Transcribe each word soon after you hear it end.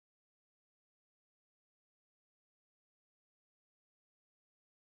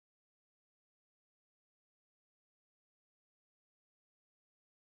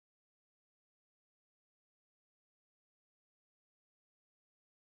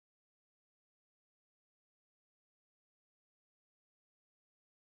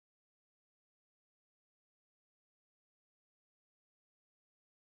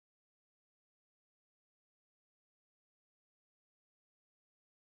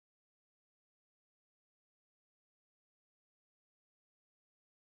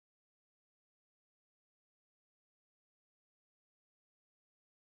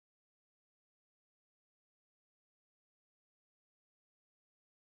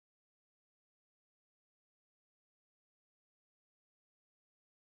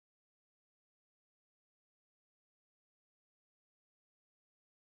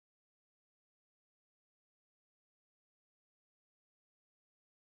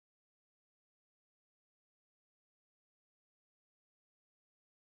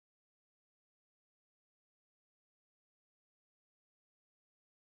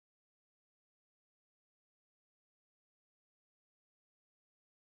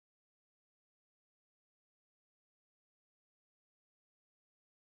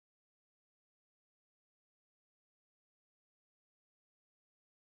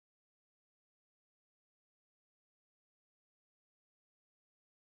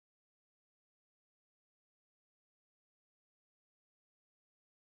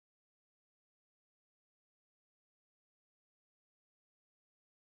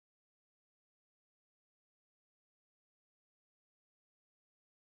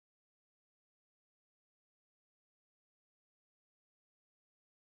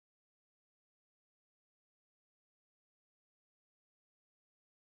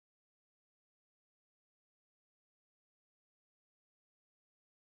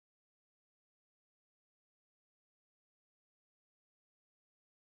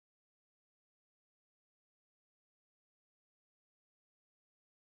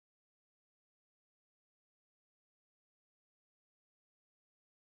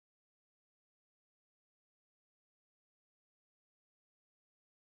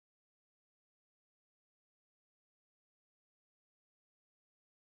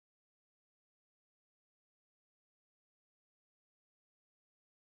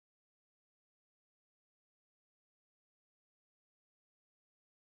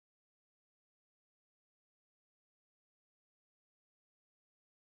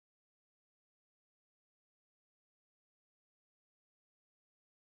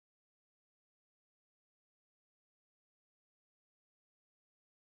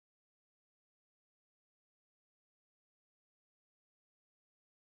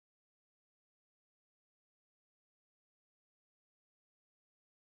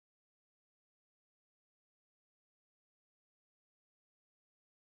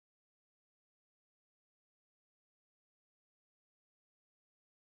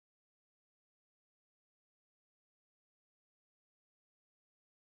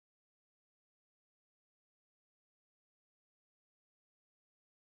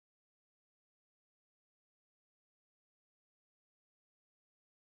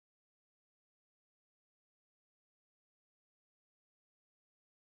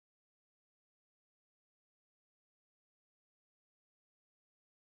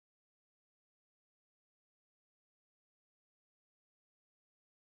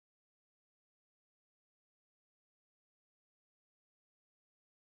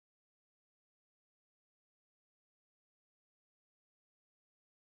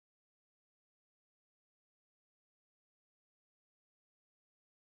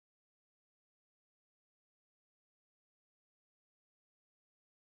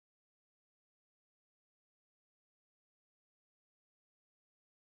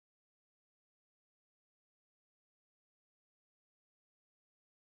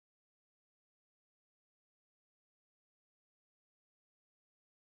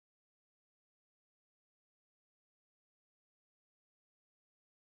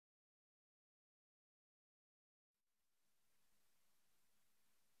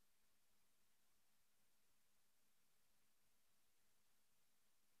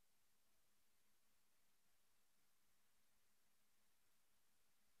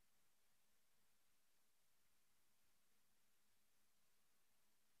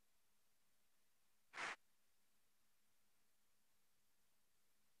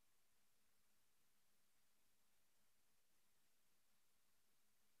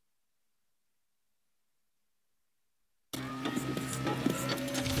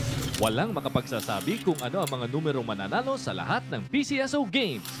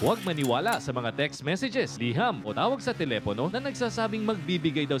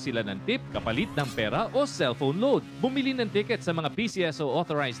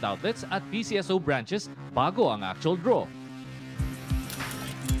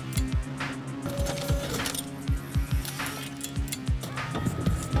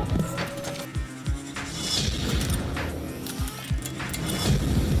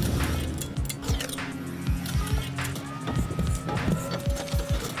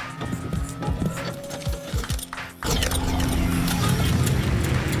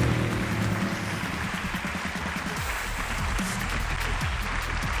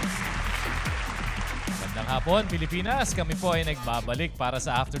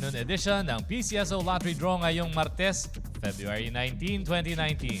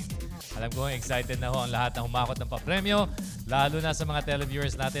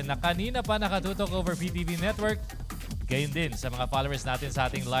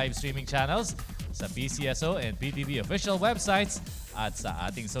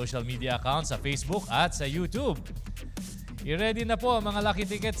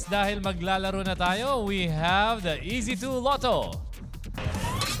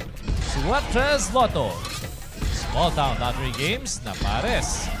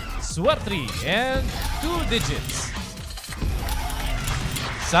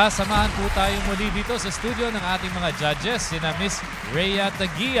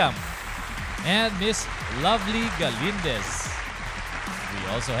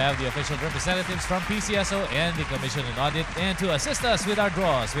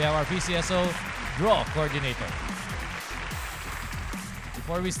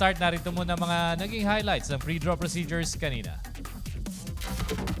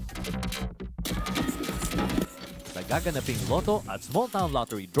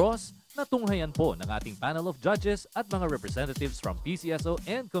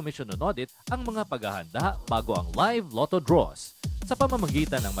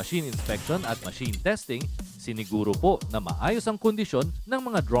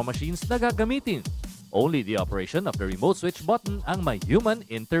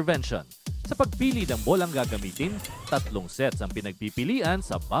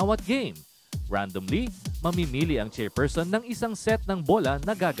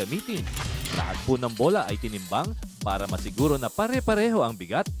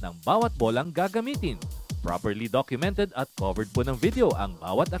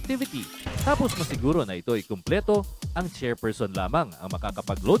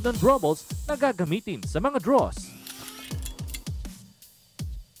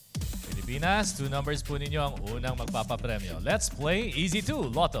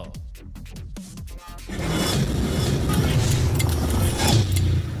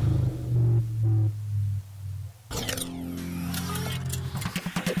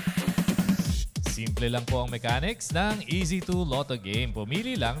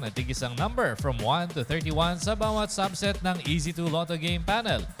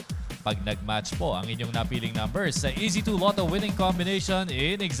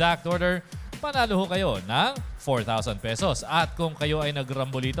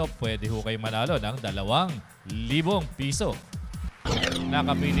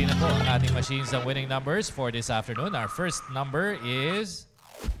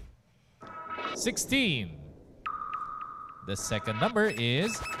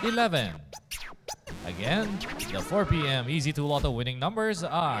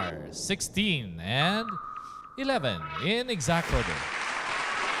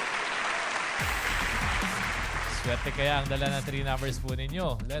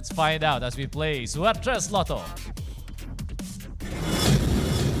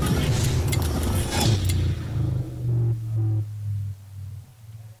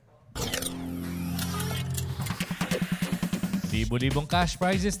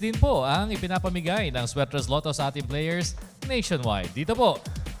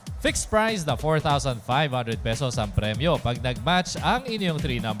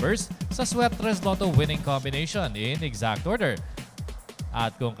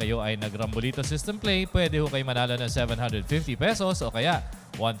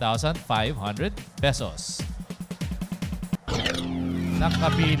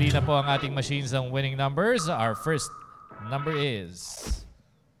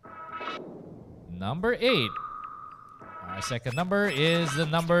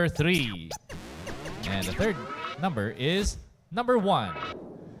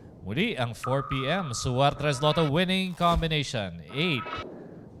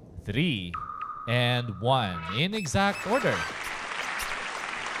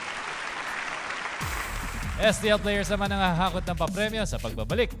STL players naman ang hahakot ng papremyo sa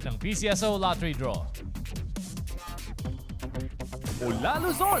pagbabalik ng PCSO Lottery Draw. Mula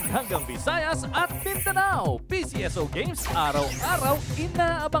Luzon hanggang Visayas at Mindanao, PCSO Games araw-araw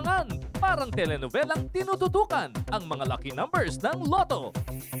inaabangan. Parang telenovelang tinututukan ang mga lucky numbers ng Lotto.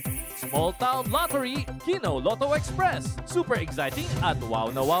 Small Town Lottery, Kino Lotto Express. Super exciting at wow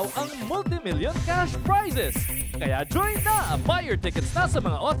na wow ang multi-million cash prizes. Kaya join na! Buy your tickets na sa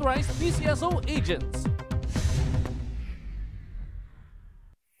mga authorized PCSO agents.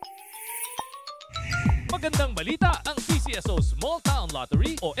 Magandang balita, ang PCSO Small Town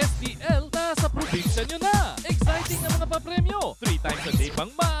Lottery o STL nasa probinsya nyo na. Exciting na mga papremyo. 3 times a day pang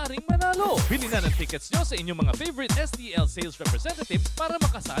maaaring manalo. Bili na ng tickets nyo sa inyong mga favorite STL sales representatives para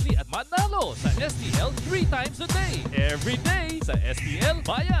makasali at manalo sa STL 3 times a day. Every day sa STL,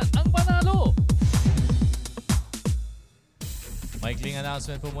 bayan ang panalo. Maikling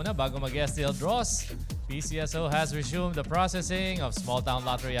announcement po muna bago mag-STL draws. PCSO has resumed the processing of small town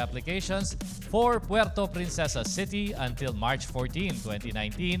lottery applications for Puerto Princesa City until March 14,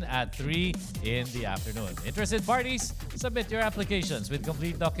 2019 at 3 in the afternoon. Interested parties, submit your applications with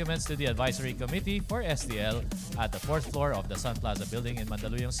complete documents to the Advisory Committee for STL at the 4th floor of the Sun Plaza building in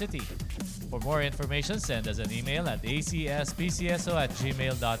Mandaluyong City. For more information, send us an email at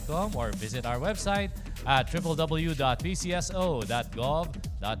acspcso@gmail.com or visit our website at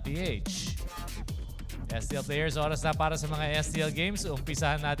www.pcso.gov.ph. STL players, oras na para sa mga STL games.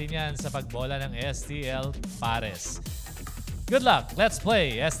 Umpisahan natin yan sa pagbola ng STL Pares. Good luck! Let's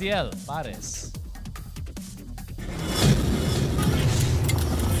play STL Pares.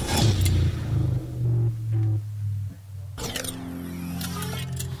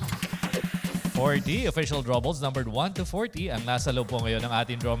 Official draw balls numbered 1 to 40 ang nasa loob po ngayon ng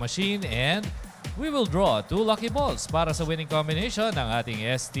ating draw machine, and we will draw 2 lucky balls para sa winning combination ng ating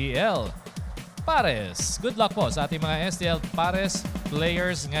STL Pares. Good luck po sa ating mga STL Pares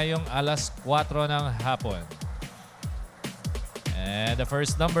players ngayong alas 4 ng hapon. And the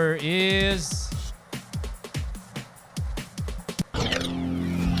first number is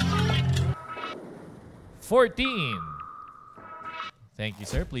 14. Thank you,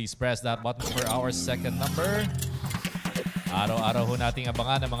 sir. Please press that button for our second number. Araw-araw ho nating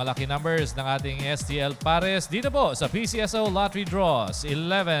abangan ang mga lucky numbers ng ating STL Pares dito po sa PCSO Lottery Draws.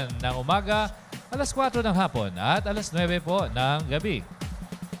 11 ng umaga, alas 4 ng hapon at alas 9 po ng gabi.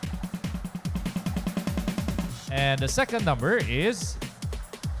 And the second number is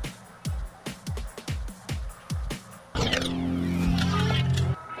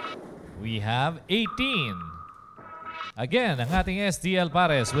we have 18. Again, ang ating STL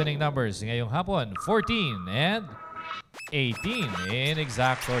Pares winning numbers ngayong hapon, 14 and 18 in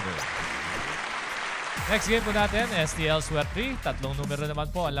exact order. Next game po natin, STL Swerte. 3 numero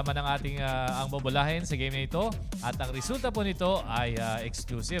naman po ang laman ng ating ang bobolahin sa game na ito. At ang resulta po nito ay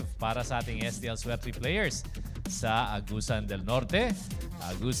exclusive para sa ating STL Swerte players sa Agusan del Norte,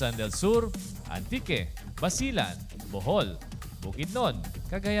 Agusan del Sur, Antique, Basilan, Bohol, Bukidnon,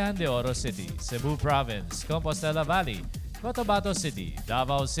 Cagayan de Oro City, Cebu Province, Compostela Valley, Cotabato City,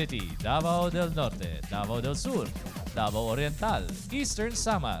 Davao City, Davao del Norte, Davao del Sur, Davao Oriental, Eastern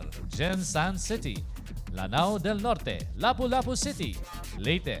Samar, Gensan City, Lanao del Norte, Lapu-Lapu City,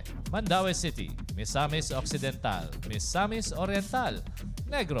 Leyte, Mandaue City, Misamis Occidental, Misamis Oriental,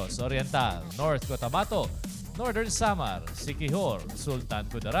 Negros Oriental, North Cotabato, Northern Samar, Siquijor, Sultan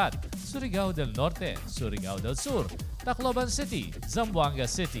Kudarat, Surigao del Norte, Surigao del Sur, Tacloban City, Zamboanga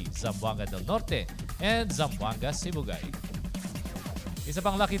City, Zamboanga del Norte, and Zamboanga Sibugay. Isa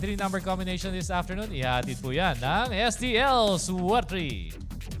pang lucky 3-number combination this afternoon, ihatid po yan ng STL Swerte.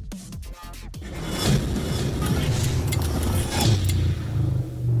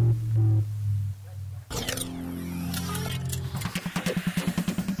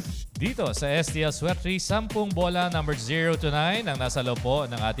 Dito sa STL Swerte, 10 bola number 0 to 9 ang nasa loob po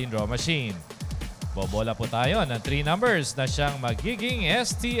ng ating draw machine. Bobola po tayo ng 3 numbers na siyang magiging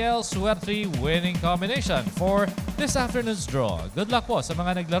STL Swerte winning combination for this afternoon's draw. Good luck po sa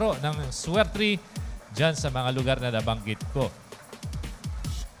mga naglaro ng Swerte dyan sa mga lugar na nabanggit ko.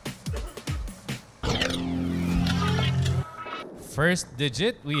 First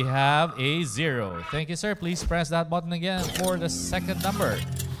digit, we have a 0. Thank you, sir. Please press that button again for the second number.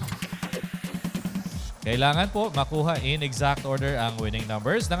 Kailangan po makuha in exact order ang winning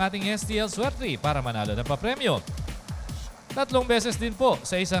numbers ng ating STL Swerte para manalo ng papremyo. 3 beses din po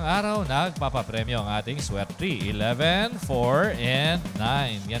sa isang araw nagpapapremyo ang ating Swerte. 11, 4, and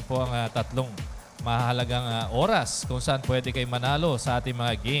 9. Yan po ang 3 mahalagang oras kung saan pwede kayo manalo sa ating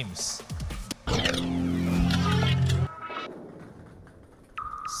mga games.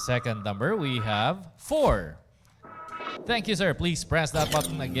 second number, we have 4. Thank you, sir. Please press that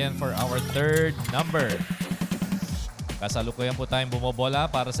button again for our third number. Kasalukuyan po tayong bumobola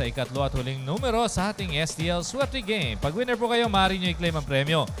para sa ikatlo at huling numero sa ating STL Swerte Game. Pag winner po kayo, maaari nyo i-claim ang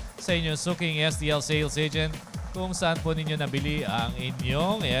premyo sa inyong suking STL Sales Agent kung saan po ninyo nabili ang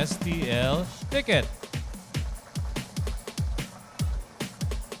inyong STL ticket.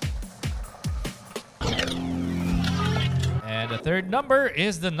 And the third number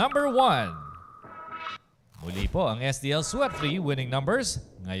is the number 1. Muli po ang STL Swerte winning numbers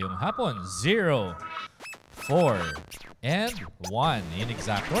ngayong hapon, 0, 4, and 1 in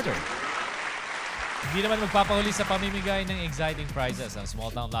exact order. Hindi naman magpapahuli sa pamimigay ng exciting prizes ang Small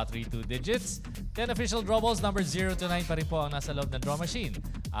Town Lottery 2 digits. 10 official draw balls number 0 to 9 pa rin po ang nasa loob ng draw machine.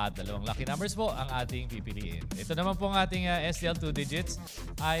 At 2 lucky numbers po ang ating pipiliin. Ito naman po ang ating STL 2 digits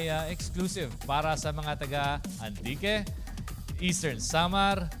ay exclusive para sa mga taga Antique, Eastern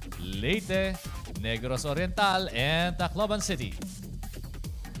Samar, Leyte, Negros Oriental, and Tacloban City.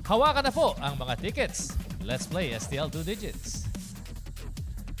 Hawakan na po ang mga tickets. Let's play STL 2 digits.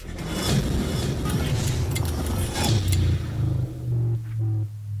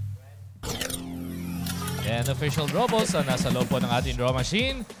 And official draw balls na nasa loob po ng ating draw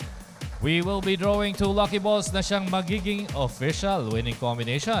machine. We will be drawing 2 lucky balls na siyang magiging official winning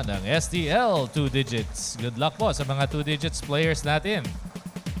combination ng STL 2 digits. Good luck po sa mga 2 digits players natin.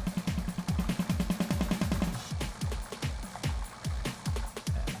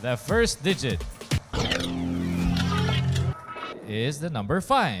 The first digit is the number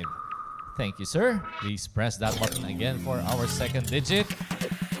 5. Thank you, sir. Please press that button again for our second digit.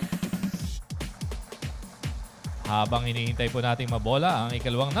 Habang hinihintay po nating mabola ang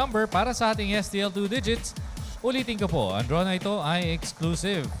ikalawang number para sa ating STL 2 digits, ulitin ko po, ang draw na ito ay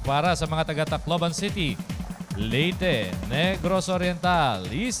exclusive para sa mga taga Tacloban City, Leyte, Negros Oriental,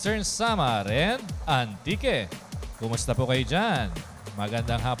 Eastern Samar, and Antique. Kumusta po kayo dyan?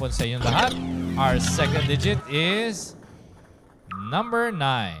 Magandang hapon sa inyong lahat. Our second digit is number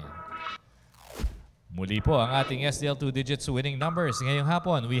 9. Muli po ang ating STL 2 digits winning numbers. Ngayong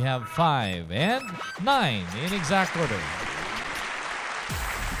hapon, we have 5 and 9 in exact order.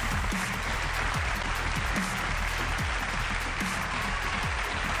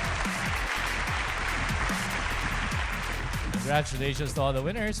 Congratulations to all the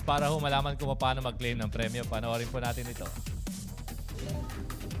winners. Para ho malaman kung paano mag-claim ng premyo, panoorin po natin ito.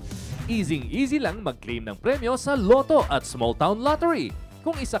 Easy lang mag-claim ng premyo sa Lotto at Small Town Lottery.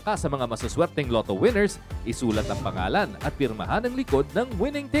 Kung isa ka sa mga masuswerteng Lotto winners, isulat ang pangalan at pirmahan ang likod ng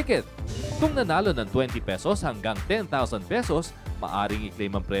winning ticket. Kung nanalo ng 20 pesos hanggang 10,000 pesos, maaring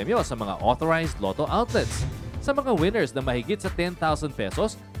i-claim ang premyo sa mga authorized Lotto outlets. Sa mga winners na mahigit sa 10,000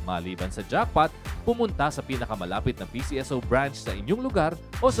 pesos, maliban sa jackpot, pumunta sa pinakamalapit na PCSO branch sa inyong lugar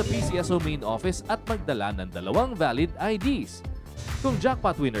o sa PCSO Main office at magdala ng 2 valid IDs. Kung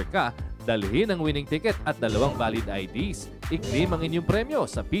jackpot winner ka, dalhin ang winning ticket at 2 valid IDs. I-claim ang inyong premyo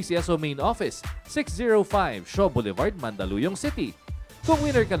sa PCSO Main Office, 605 Shaw Boulevard, Mandaluyong City. Kung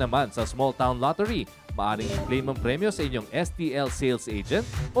winner ka naman sa Small Town Lottery, maaaring i-claim ang premyo sa inyong STL Sales Agent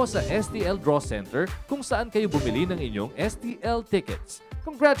o sa STL Draw Center kung saan kayo bumili ng inyong STL tickets.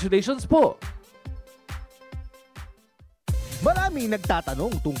 Congratulations po! Maraming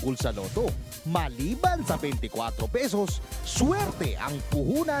nagtatanong tungkol sa Lotto. Maliban sa 24 pesos, swerte ang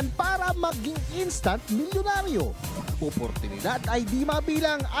puhunan para maging instant milyonaryo. Oportunidad ay di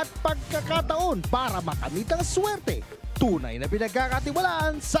mabilang at pagkakataon para makamit ang swerte. Tunay na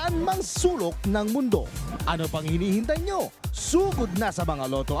pinagkakatiwalaan saan mang sulok ng mundo. Ano pang hinihintay nyo? Sugod na sa mga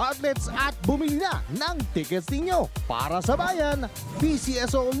Lotto outlets at bumili na ng tickets ninyo. Para sa bayan,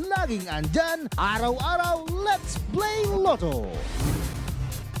 PCSO laging andyan. Araw-araw, let's play Lotto!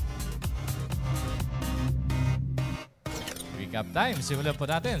 Recap time. Simulan po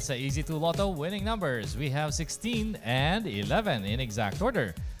natin sa Easy 2 Lotto winning numbers. We have 16 and 11 in exact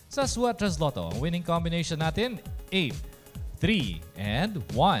order. Sa Suertes Lotto, ang winning combination natin, 8, 3, and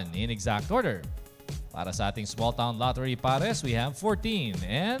 1 in exact order. Para sa ating Small Town Lottery pares, we have 14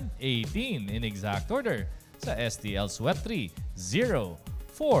 and 18 in exact order. Sa STL Sweat 3, 0,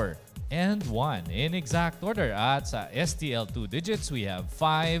 4, and 1 in exact order. At sa STL 2 digits, we have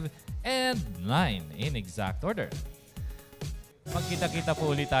 5 and 9 in exact order. Magkita-kita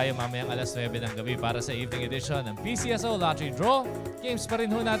po ulit tayo mamayang alas 9 ng gabi para sa evening edition ng PCSO Lottery Draw. Games pa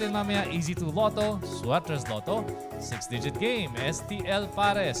rin ho natin mamaya, Easy 2 Lotto, Suertes Lotto, 6-digit game, STL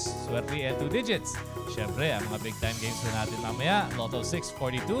Pares, Swerte and 2 digits. Siyempre, ang mga big time games po natin mamaya, Lotto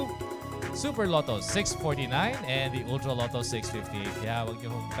 642, Super Lotto 649, and the Ultra Lotto 658. Kaya huwag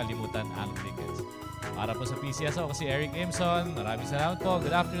niyo kalimutan ang tickets. Para po sa PCSO, ako si Eric Imson. Maraming salamat po.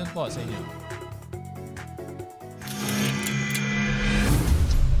 Good afternoon po sa inyo.